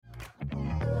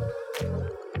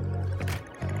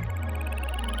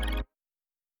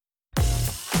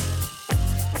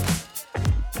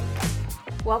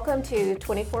Welcome to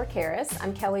 24 Karis.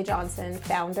 I'm Kelly Johnson,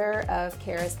 founder of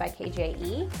Karis by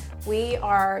KJE. We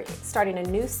are starting a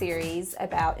new series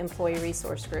about employee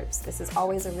resource groups. This is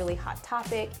always a really hot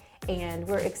topic, and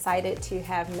we're excited to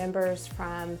have members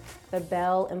from the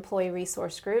Bell Employee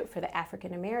Resource Group for the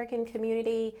African American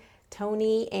community,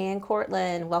 Tony and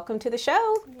Cortland. Welcome to the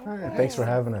show. All right, thanks for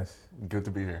having us. Good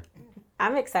to be here.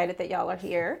 I'm excited that y'all are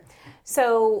here.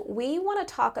 So we want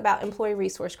to talk about employee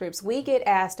resource groups. We get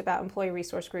asked about employee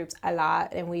resource groups a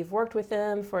lot, and we've worked with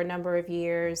them for a number of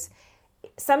years.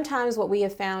 Sometimes what we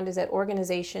have found is that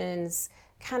organizations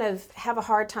kind of have a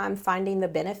hard time finding the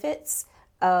benefits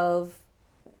of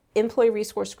employee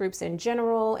resource groups in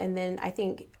general. And then I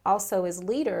think also as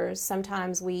leaders,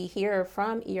 sometimes we hear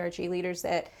from ERG leaders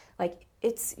that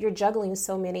you're juggling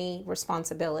so many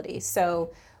responsibilities.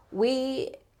 So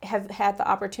we have had the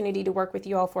opportunity to work with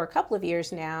you all for a couple of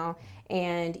years now,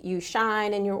 and you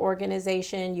shine in your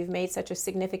organization. You've made such a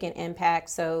significant impact,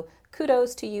 so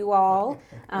kudos to you all.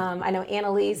 I know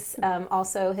Annalise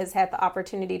also has had the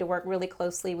opportunity to work really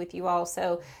closely with you all.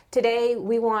 So today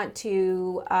we want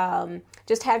to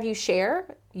just have you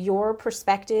share your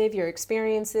perspective, your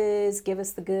experiences, give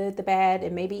us the good, the bad,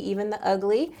 and maybe even the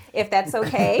ugly, if that's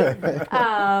okay,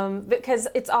 because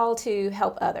it's all to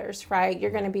help others, right?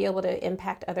 You're going to be able to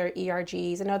impact other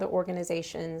ERGs and other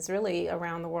organizations really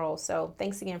around the world. So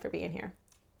thanks again for being here.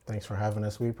 Thanks for having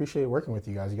us. We appreciate working with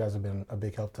you guys. You guys have been a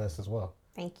big help to us as well.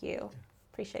 Thank you.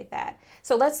 Appreciate that.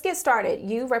 So let's get started.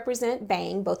 You represent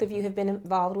BANG. Both of you have been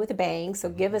involved with BANG. So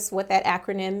give us what that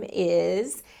acronym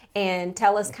is and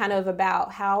tell us kind of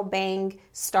about how BANG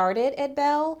started at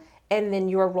Bell and then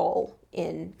your role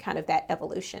in kind of that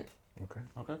evolution.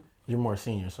 Okay. You're more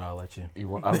senior, so I'll let you.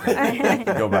 Okay.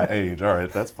 Go by age. All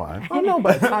right, that's fine. Oh no,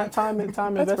 but time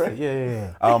invested.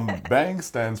 Yeah. BANG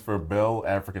stands for Bell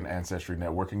African Ancestry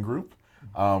Networking Group.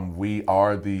 We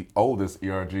are the oldest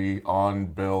ERG on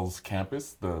Bell's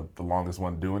campus, the longest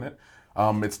one doing it.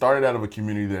 It started out of a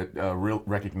community that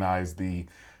recognized the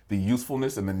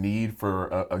usefulness and the need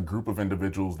for a group of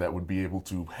individuals that would be able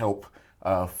to help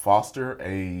foster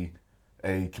a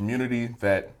community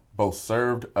that both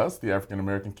served us, the African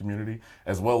American community,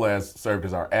 as well as served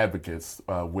as our advocates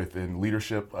within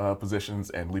leadership positions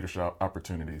and leadership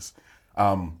opportunities.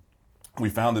 We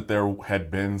found that there had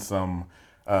been some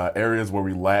areas where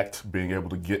we lacked being able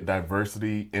to get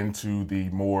diversity into the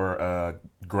more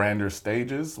grander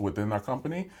stages within our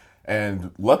company.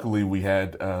 And luckily we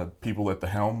had people at the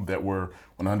helm that were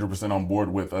 100% on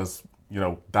board with us,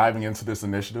 diving into this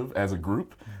initiative as a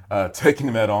group,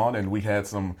 taking that on. And we had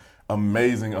some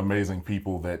amazing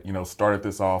people that, started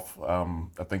this off.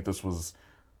 I think this was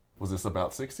this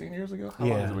about 16 years ago? How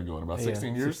long has it been going? About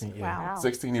 16 years? 16, Wow.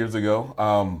 16 years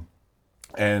ago.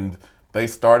 And they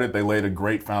laid a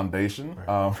great foundation.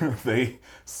 Right. They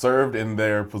served in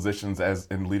their positions as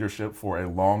in leadership for a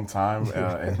long time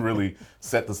and really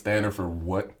set the standard for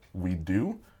what we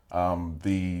do,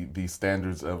 the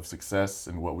standards of success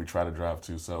and what we try to drive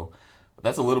to. So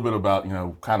that's a little bit about,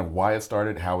 kind of why it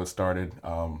started, how it started,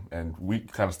 and we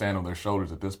kind of stand on their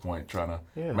shoulders at this point trying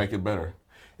to make it better.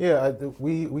 Yeah,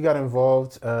 we got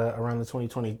involved around the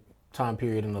 2020 time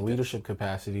period in the leadership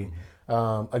capacity.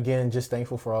 Again, just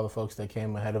thankful for all the folks that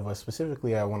came ahead of us.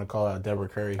 Specifically, I want to call out Deborah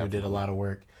Curry, who did a lot of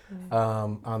work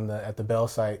at the Bell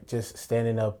site, just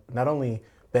standing up, not only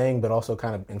BANG, but also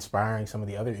kind of inspiring some of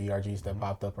the other ERGs that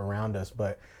popped up around us.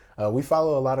 But we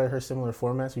follow a lot of her similar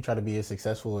formats. We try to be as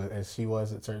successful as she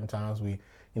was at certain times. We,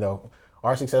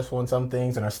 are successful in some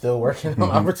things and are still working on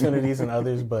opportunities in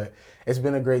others, but it's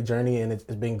been a great journey, and it's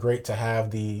been great to have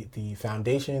the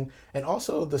foundation and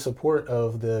also the support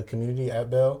of the community at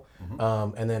Bell,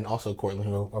 and then also Cortland,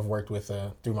 who I've worked with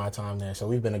through my time there. So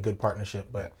we've been a good partnership,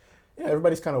 but yeah,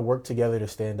 everybody's kind of worked together to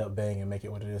stand up BANG and make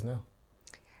it what it is now.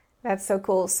 That's so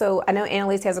cool. So I know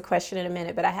Annalise has a question in a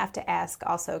minute, but I have to ask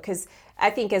also, because I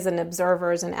think as an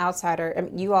observer, as an outsider,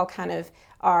 you all kind of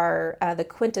are the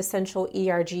quintessential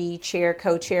ERG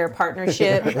chair-co-chair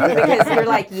partnership because you're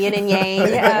like yin and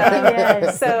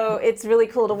yang. So it's really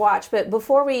cool to watch. But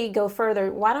before we go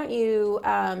further, why don't you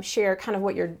share kind of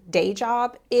what your day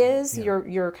job is,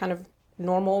 your kind of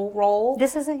normal role.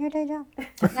 This isn't your day job.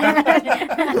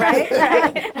 Right?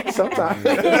 Sometimes.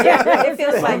 It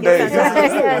feels like it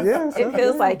sometimes. Yeah, It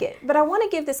feels like it. But I want to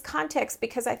give this context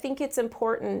because I think it's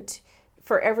important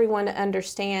for everyone to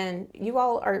understand you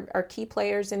all are key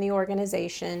players in the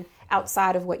organization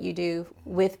outside of what you do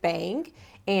with BANG.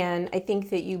 And I think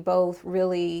that you both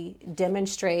really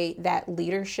demonstrate that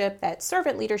leadership, that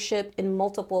servant leadership in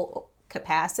multiple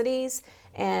capacities.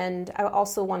 And I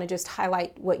also want to just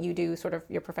highlight what you do, sort of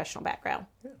your professional background.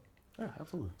 Yeah. Yeah,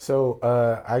 absolutely. So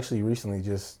I actually recently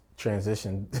just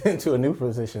transitioned into a new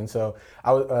position. So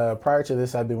I was prior to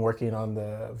this, I'd been working on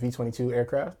the V-22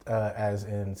 aircraft as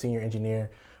a senior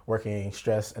engineer, working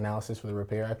stress analysis for the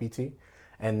repair IPT.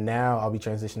 And now I'll be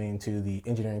transitioning to the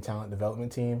engineering talent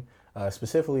development team,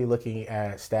 specifically looking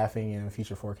at staffing and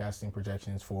future forecasting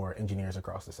projections for engineers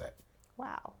across the set.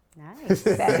 Wow. Nice.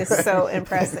 That is so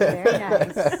impressive. Very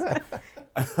nice.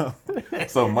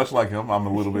 So much like him, I'm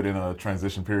a little bit in a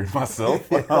transition period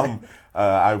myself.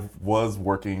 I was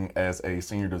working as a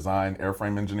senior design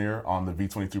airframe engineer on the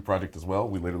V-22 project as well.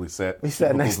 We literally sat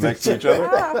next to each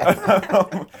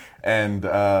other. And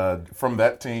from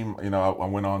that team, I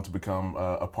went on to become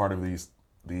a part of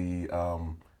the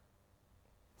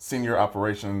senior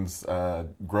operations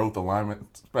growth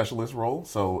alignment specialist role.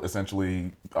 So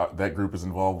essentially, that group is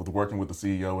involved with working with the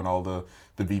CEO and all the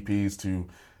VPs to,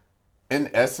 in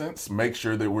essence, make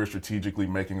sure that we're strategically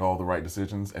making all the right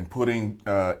decisions and putting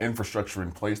infrastructure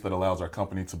in place that allows our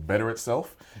company to better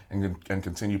itself and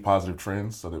continue positive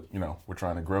trends so that, we're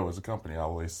trying to grow as a company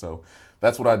always. So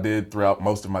that's what I did throughout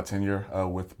most of my tenure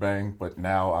with Bang, but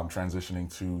now I'm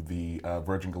transitioning to the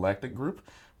Virgin Galactic group,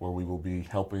 where we will be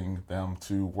helping them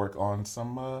to work on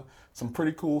some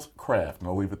pretty cool craft, and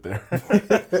I'll leave it there.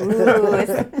 Ooh,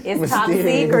 it's top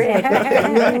secret.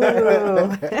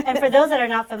 And for those that are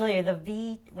not familiar, the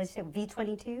V-22?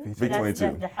 V-22. That's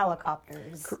the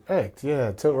helicopters. Correct,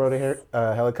 yeah. Tilt rotor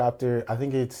helicopter. I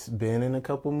think it's been in a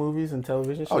couple movies and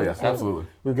television shows. Oh, yes, absolutely.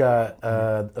 We've got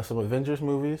some Avengers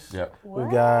movies. Yeah. We've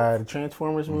got a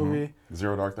Transformers movie.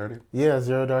 Zero Dark 30? Yeah,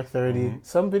 Zero Dark 30.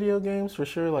 Some video games for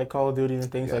sure, like Call of Duty and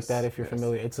things like that, if you're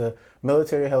familiar. It's a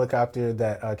military helicopter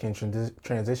that can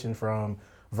transition from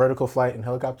vertical flight in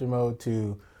helicopter mode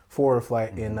to forward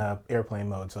flight in airplane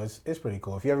mode. So it's pretty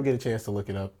cool. If you ever get a chance to look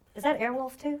it up. Is that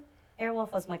Airwolf too?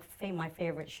 Airwolf was my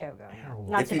favorite show growing up.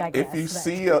 Not to digress. If you but-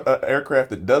 see an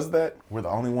aircraft that does that, we're the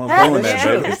only ones doing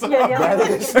that, baby. So That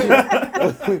is,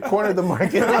 we cornered the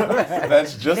market.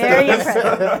 that's just Very us.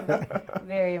 impressive.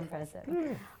 Very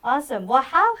impressive. Awesome. Well,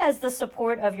 how has the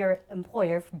support of your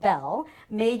employer, Bell,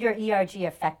 made your ERG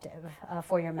effective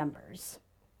for your members?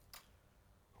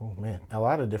 Oh man, a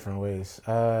lot of different ways.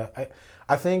 I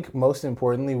think most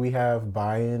importantly, we have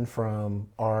buy-in from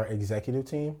our executive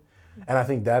team. And I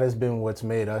think that has been what's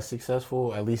made us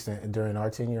successful, at least during our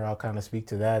tenure. I'll kind of speak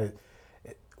to that.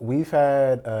 We've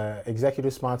had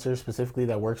executive sponsors specifically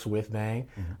that works with Bang.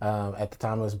 At the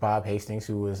time, it was Bob Hastings,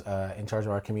 who was in charge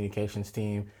of our communications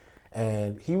team.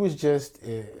 And he was just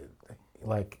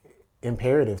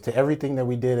imperative to everything that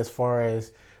we did as far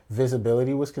as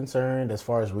visibility was concerned, as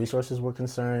far as resources were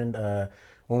concerned.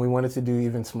 When we wanted to do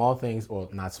even small things, or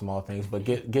not small things, but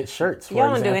get shirts. For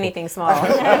Y'all don't do example. anything small.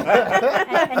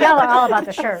 And y'all are all about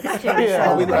the shirts too.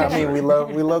 Yeah,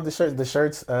 so. we love the shirts. The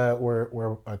shirts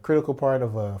were a critical part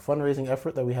of a fundraising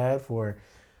effort that we had for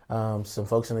some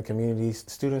folks in the community,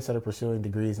 students that are pursuing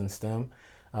degrees in STEM,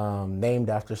 named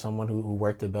after someone who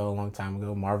worked at Bell a long time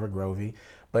ago, Marva Grovey.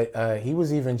 But he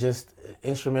was even just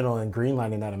instrumental in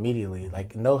greenlighting that immediately.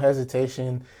 Like, no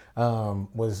hesitation,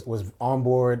 was on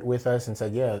board with us and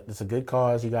said, yeah, it's a good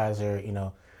cause. You guys are,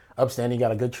 upstanding,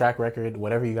 got a good track record.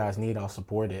 Whatever you guys need, I'll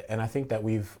support it. And I think that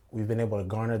we've been able to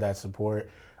garner that support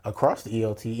across the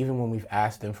ELT, even when we've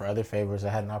asked them for other favors. I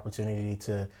had an opportunity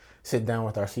to sit down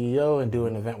with our CEO and do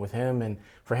an event with him, and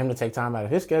for him to take time out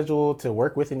of his schedule to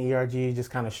work with an ERG just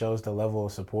kind of shows the level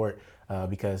of support,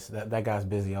 because that guy's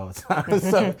busy all the time.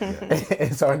 So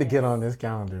it's hard to get on this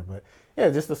calendar. But yeah,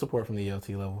 just the support from the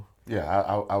ELT level. Yeah,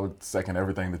 I would second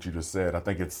everything that you just said. I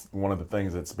think it's one of the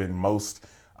things that's been most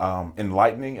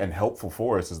enlightening and helpful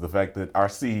for us is the fact that our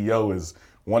CEO is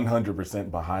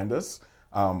 100% behind us.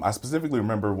 I specifically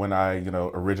remember when I,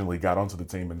 originally got onto the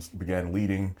team and began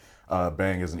leading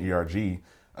Bang as an ERG.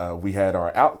 We had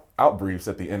our out briefs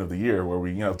at the end of the year where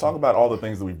we, talk about all the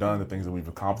things that we've done, the things that we've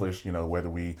accomplished, whether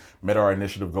we met our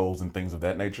initiative goals and things of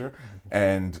that nature.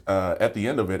 And at the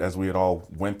end of it, as we had all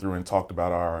went through and talked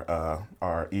about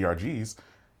our ERGs,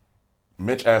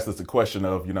 Mitch asked us a question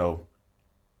of,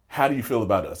 how do you feel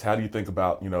about us? How do you think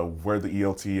about, where the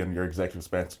ELT and your executive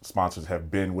sponsors have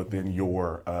been within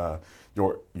your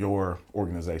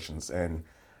organizations? And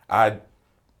I,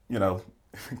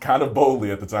 kind of boldly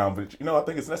at the time, but I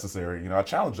think it's necessary. I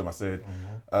challenged him. I said,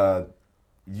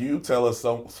 you tell us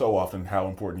so often how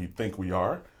important you think we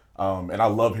are. And I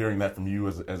love hearing that from you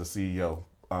as a CEO.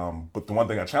 But the one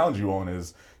thing I challenge you on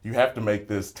is you have to make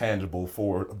this tangible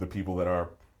for the people that are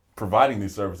providing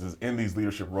these services in these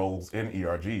leadership roles in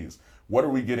ERGs. what are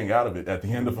we getting out of it at the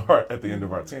end of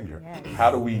our tenure? Yes.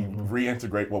 How do we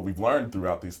reintegrate what we've learned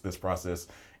throughout this process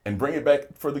and bring it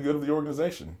back for the good of the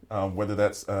organization, whether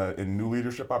that's in new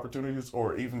leadership opportunities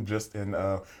or even just in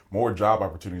more job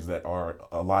opportunities that are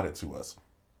allotted to us.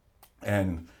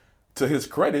 And to his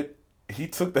credit, he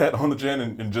took that on the chin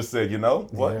and just said, you know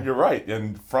what, Yeah. you're right.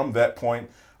 And from that point,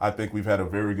 I think we've had a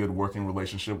very good working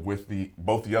relationship with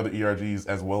both the other ERGs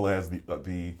as well as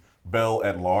the Bell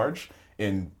at large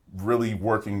in really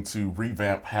working to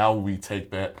revamp how we take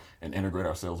that and integrate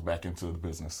ourselves back into the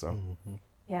business. So,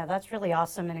 Yeah, that's really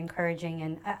awesome and encouraging.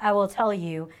 And I will tell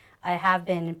you, I have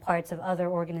been in parts of other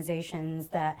organizations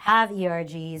that have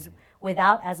ERGs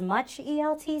without as much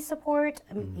ELT support.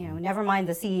 You know, never mind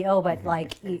the CEO, but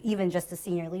like even just the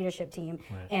senior leadership team.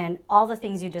 Right. And all the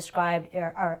things you described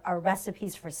are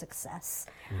recipes for success.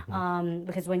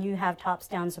 Because when you have tops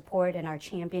down support and are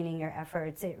championing your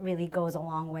efforts, it really goes a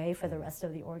long way for the rest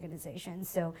of the organization.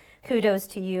 So kudos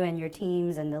to you and your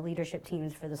teams and the leadership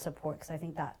teams for the support, because I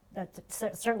think that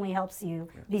certainly helps you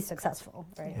be successful,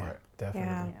 right? Yeah, definitely.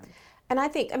 Yeah. Yeah. And I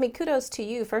think, kudos to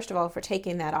you, first of all, for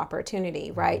taking that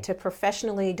opportunity, right, to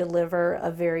professionally deliver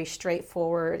a very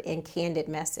straightforward and candid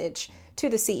message to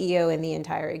the CEO and the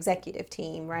entire executive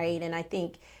team, right? And I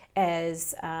think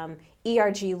as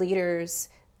ERG leaders,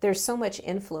 there's so much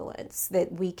influence that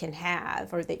we can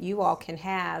have or that you all can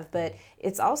have, but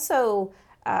it's also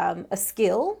a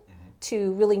skill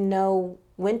to really know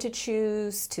when to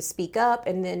choose to speak up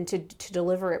and then to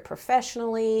deliver it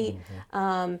professionally.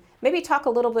 Maybe talk a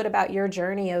little bit about your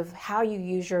journey of how you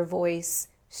use your voice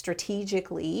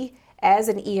strategically as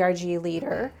an ERG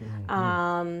leader,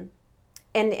 and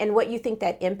what you think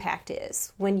that impact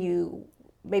is when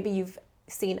you've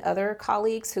seen other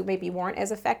colleagues who maybe weren't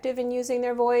as effective in using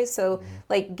their voice. So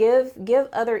like give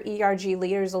other ERG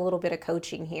leaders a little bit of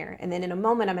coaching here. And then in a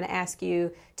moment, I'm going to ask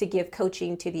you to give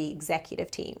coaching to the executive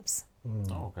teams.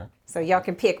 Oh, okay. So y'all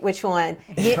can pick which one,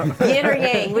 yin or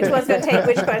yang, which one's going to take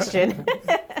which question.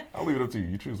 I'll leave it up to you.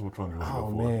 You choose which one you want to Oh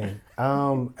go for. man,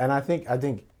 and I think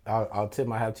I'll tip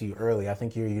my hat to you early. I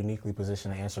think you're uniquely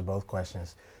positioned to answer both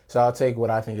questions. So I'll take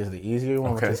what I think is the easier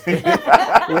one, Okay.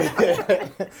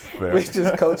 which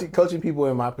is coaching people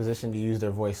in my position to use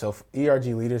their voice. So for ERG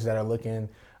leaders that are looking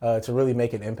to really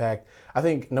make an impact, I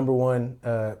think number one,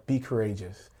 be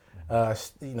courageous.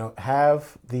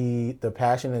 Have the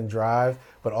passion and drive,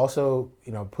 but also,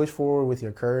 push forward with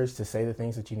your courage to say the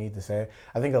things that you need to say.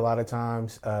 I think a lot of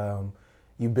times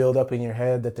you build up in your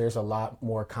head that there's a lot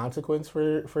more consequence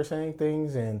for saying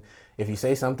things. And if you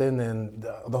say something, then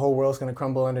the whole world's going to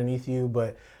crumble underneath you.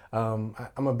 But I'm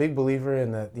a big believer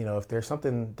in that, if there's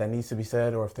something that needs to be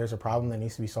said or if there's a problem that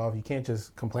needs to be solved, you can't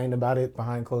just complain about it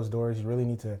behind closed doors. You really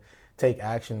need to take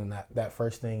action. And that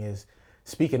first thing is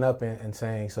speaking up and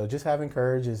saying. So just having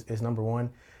courage is number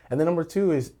one. And then number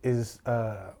two is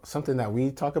something that we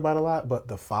talk about a lot, but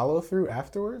the follow through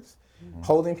afterwards.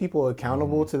 Holding people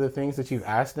accountable to the things that you've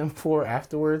asked them for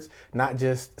afterwards, not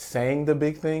just saying the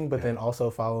big thing, but then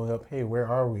also following up. Hey, where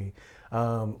are we?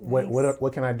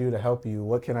 What can I do to help you?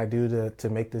 What can I do to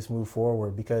make this move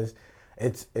forward? Because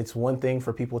it's one thing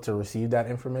for people to receive that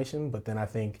information, but then I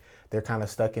think they're kind of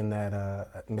stuck in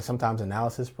that sometimes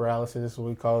analysis paralysis is what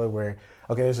we call it, where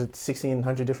okay, there's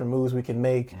 1,600 different moves we can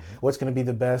make. What's going to be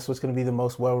the best? What's going to be the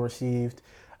most well received?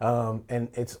 And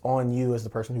it's on you as the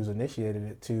person who's initiated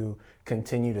it to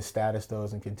continue to status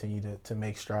those and continue to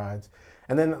make strides.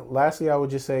 And then lastly, I would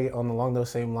just say along those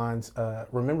same lines,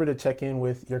 remember to check in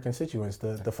with your constituents,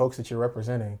 the folks that you're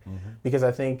representing, because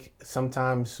I think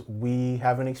sometimes we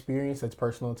have an experience that's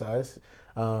personal to us.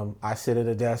 I sit at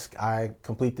a desk, I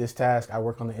complete this task, I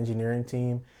work on the engineering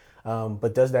team,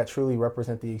 but does that truly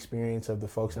represent the experience of the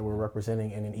folks that we're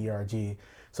representing in an ERG?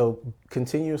 So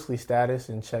continuously status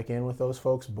and check in with those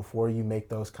folks before you make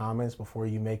those comments, before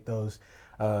you make those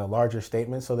larger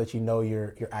statements, so that you know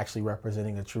you're actually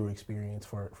representing a true experience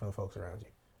for the folks around you.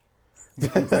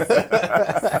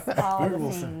 All the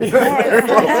things.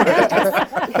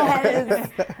 Yes.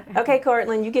 Okay,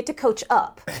 Cortland, you get to coach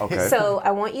up. Okay. So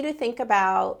I want you to think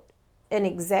about an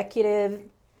executive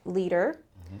leader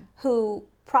who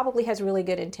probably has really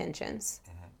good intentions,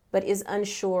 but is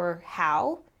unsure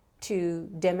how to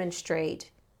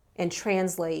demonstrate and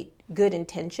translate good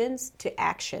intentions to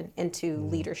action and to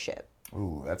leadership.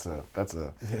 Ooh, that's a.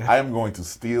 I am going to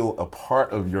steal a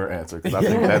part of your answer because I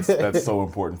think that's so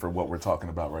important for what we're talking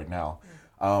about right now.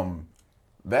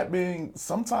 That being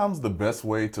sometimes the best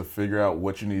way to figure out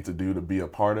what you need to do to be a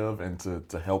part of and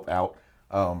to help out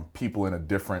people in a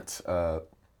different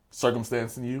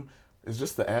circumstance than you is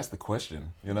just to ask the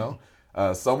question.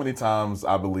 So many times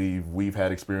I believe we've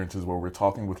had experiences where we're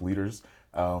talking with leaders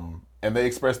And they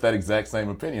express that exact same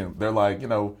opinion. They're like,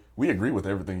 we agree with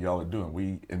everything y'all are doing.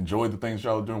 We enjoy the things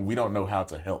y'all are doing. We don't know how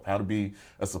to help, how to be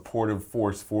a supportive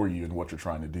force for you in what you're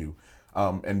trying to do.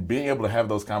 And being able to have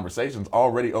those conversations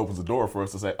already opens the door for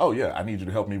us to say, oh yeah, I need you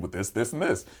to help me with this, this, and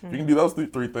this. If you can do those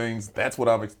three things, that's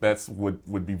what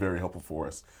would be very helpful for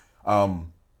us.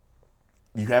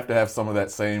 You have to have some of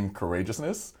that same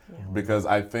courageousness, because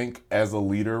I think as a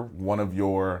leader, one of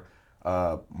your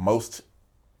most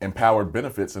empowered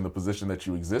benefits in the position that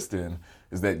you exist in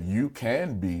is that you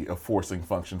can be a forcing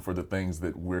function for the things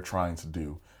that we're trying to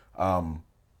do.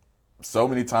 So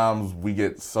many times we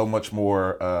get so much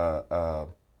more,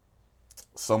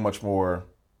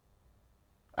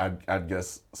 I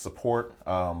guess, support,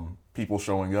 people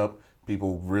showing up,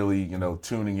 people really,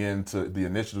 tuning in to the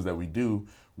initiatives that we do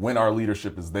when our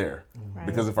leadership is there. Right.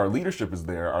 Because if our leadership is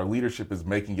there, our leadership is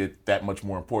making it that much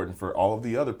more important for all of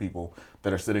the other people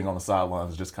that are sitting on the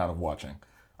sidelines just kind of watching.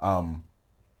 And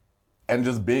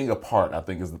just being a part, I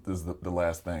think, is the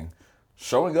last thing.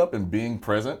 Showing up and being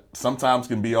present sometimes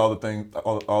can be all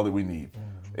that we need.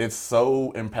 Mm-hmm. It's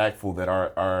so impactful that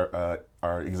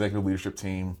our executive leadership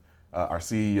team, our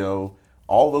CEO,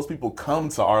 all those people come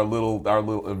to our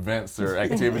little events or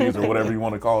activities or whatever you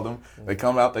want to call them. They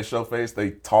come out, they show face, they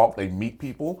talk, they meet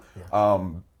people,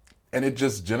 and it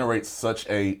just generates such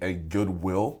a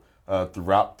goodwill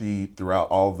throughout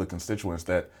all of the constituents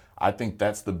that I think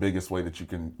that's the biggest way that you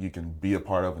can be a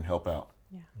part of and help out.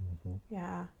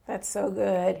 Yeah, that's so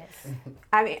good. Yes.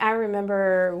 I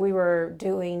remember we were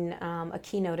doing a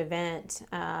keynote event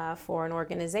for an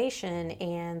organization,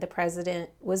 and the president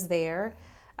was there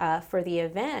for the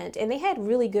event, and they had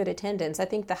really good attendance. I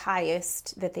think the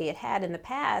highest that they had in the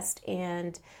past,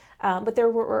 and but there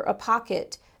was a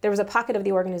pocket of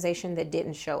the organization that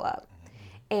didn't show up.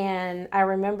 And I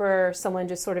remember someone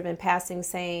just sort of in passing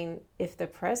saying, if the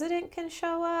president can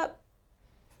show up,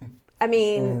 I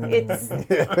mean, it's, like...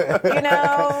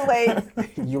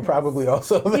 You probably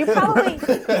also... You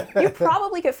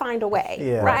probably could find a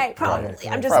way, right? Probably.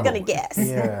 Right. I'm just going to guess.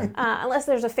 Yeah. Unless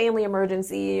there's a family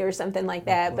emergency or something like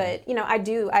that. But,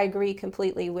 I agree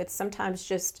completely with sometimes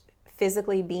just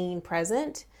physically being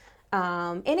present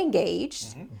and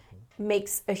engaged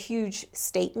makes a huge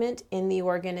statement in the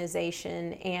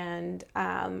organization. And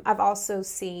I've also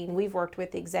seen, we've worked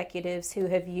with executives who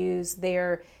have used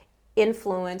their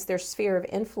influence, their sphere of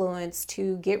influence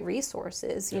to get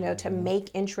resources, to make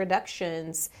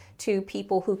introductions to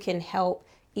people who can help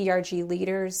ERG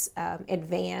leaders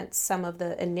advance some of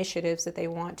the initiatives that they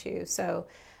want to. So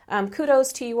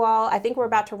kudos to you all. I think we're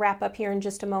about to wrap up here in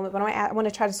just a moment, but I want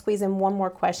to try to squeeze in one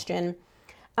more question.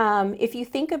 If you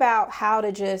think about how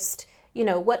to just,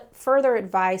 what further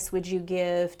advice would you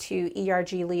give to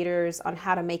ERG leaders on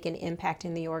how to make an impact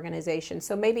in the organization?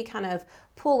 So maybe kind of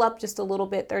pull up just a little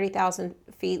bit, 30,000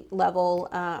 feet level.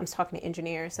 I'm talking to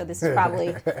engineers, so this is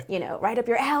probably, right up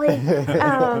your alley.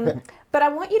 But I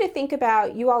want you to think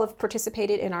about, you all have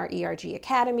participated in our ERG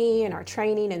Academy and our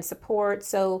training and support.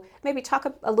 So maybe talk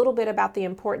a little bit about the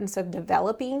importance of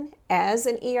developing as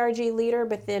an ERG leader,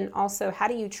 but then also how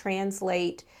do you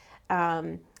translate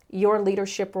your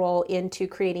leadership role into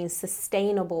creating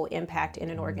sustainable impact in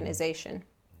an organization?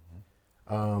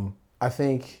 I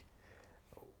think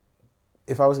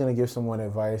if I was going to give someone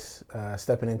advice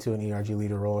stepping into an ERG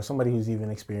leader role, or somebody who's even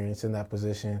experienced in that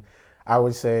position, I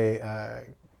would say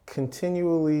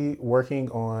continually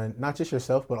working on not just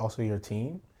yourself, but also your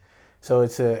team. So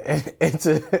it's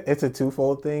a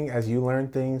twofold thing. As you learn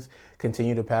things,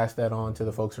 continue to pass that on to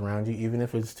the folks around you, even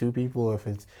if it's 2 people, if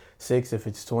it's 6, if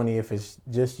it's 20, if it's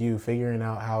just you, figuring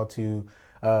out how to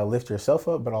lift yourself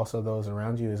up, but also those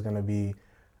around you is going to be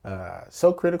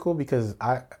so critical, because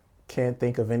I can't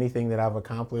think of anything that I've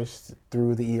accomplished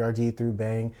through the ERG, through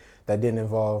Bang, that didn't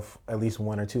involve at least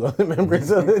 1 or 2 other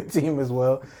members of the team as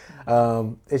well.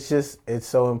 It's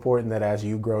so important that as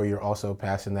you grow, you're also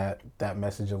passing that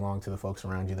message along to the folks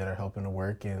around you that are helping to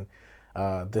work. And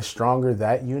the stronger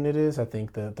that unit is, I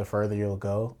think the further you'll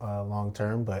go long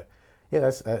term. But yeah,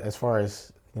 that's as far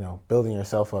as, building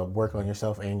yourself up, work on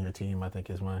yourself and your team, I think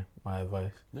is my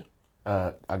advice.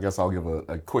 Yeah. I guess I'll give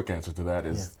a quick answer to that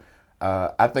is,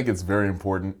 I think it's very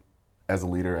important as a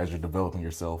leader, as you're developing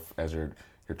yourself, as you're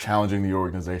challenging the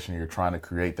organization, you're trying to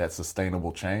create that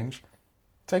sustainable change,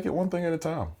 take it one thing at a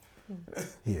time.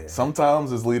 Yeah.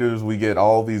 Sometimes as leaders, we get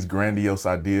all these grandiose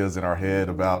ideas in our head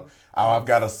about, I've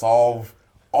got to solve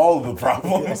all of the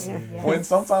problems. Yes. When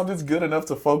sometimes it's good enough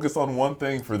to focus on one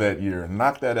thing for that year and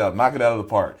knock it out of the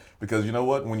park. Because you know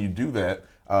what, when you do that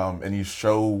and you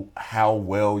show how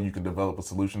well you can develop a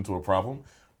solution to a problem,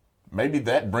 maybe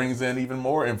that brings in even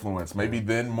more influence. Maybe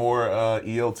then more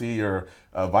ELT or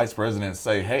vice presidents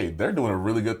say, hey, they're doing a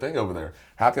really good thing over there.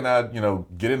 How can I,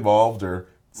 get involved? Or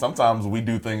sometimes we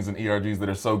do things in ERGs that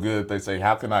are so good, they say,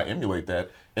 how can I emulate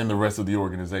that in the rest of the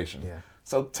organization? Yeah.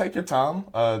 So take your time.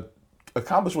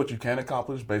 Accomplish what you can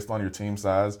accomplish based on your team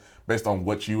size, based on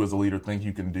what you as a leader think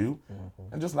you can do,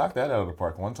 and just knock that out of the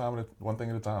park one thing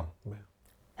at a time.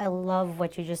 I love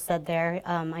what you just said there.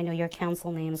 I know your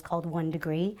council name is called 1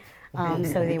 Degree,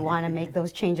 so they want to make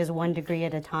those changes 1 degree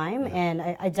at a time. And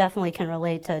I definitely can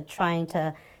relate to trying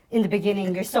to, in the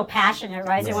beginning, you're so passionate,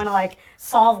 right? So you want to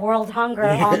solve world hunger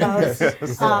almost.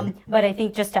 But I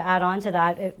think just to add on to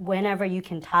that, whenever you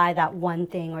can tie that one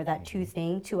thing or that two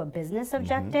thing to a business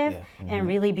objective and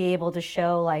really be able to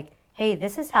show hey,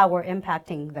 this is how we're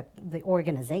impacting the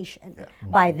organization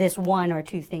by this one or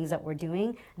two things that we're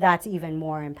doing, that's even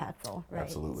more impactful, right?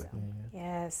 Absolutely. So.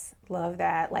 Yes, love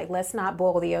that. Let's not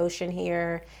boil the ocean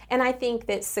here. And I think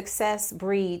that success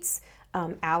breeds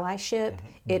allyship,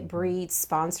 it breeds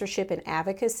sponsorship and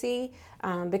advocacy,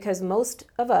 because most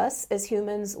of us as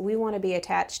humans, we want to be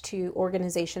attached to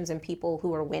organizations and people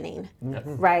who are winning,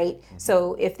 right?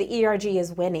 So if the ERG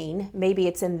is winning, maybe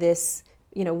it's in this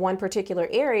one particular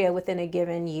area within a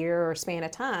given year or span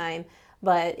of time,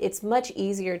 but it's much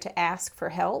easier to ask for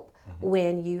help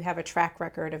when you have a track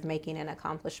record of making an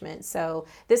accomplishment. So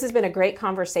this has been a great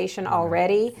conversation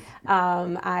already.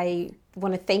 I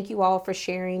want to thank you all for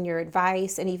sharing your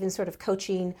advice and even sort of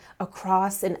coaching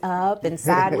across and up and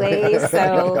sideways.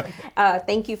 So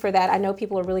thank you for that. I know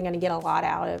people are really going to get a lot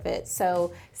out of it.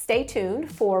 So stay tuned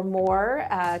for more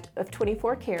of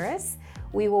 24 Karas.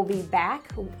 We will be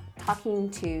back talking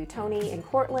to Tony and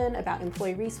Cortland about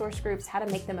employee resource groups, how to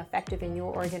make them effective in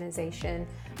your organization.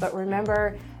 But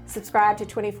remember, subscribe to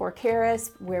 24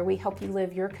 Karas, where we help you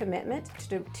live your commitment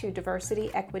to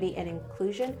diversity, equity, and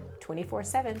inclusion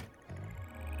 24/7.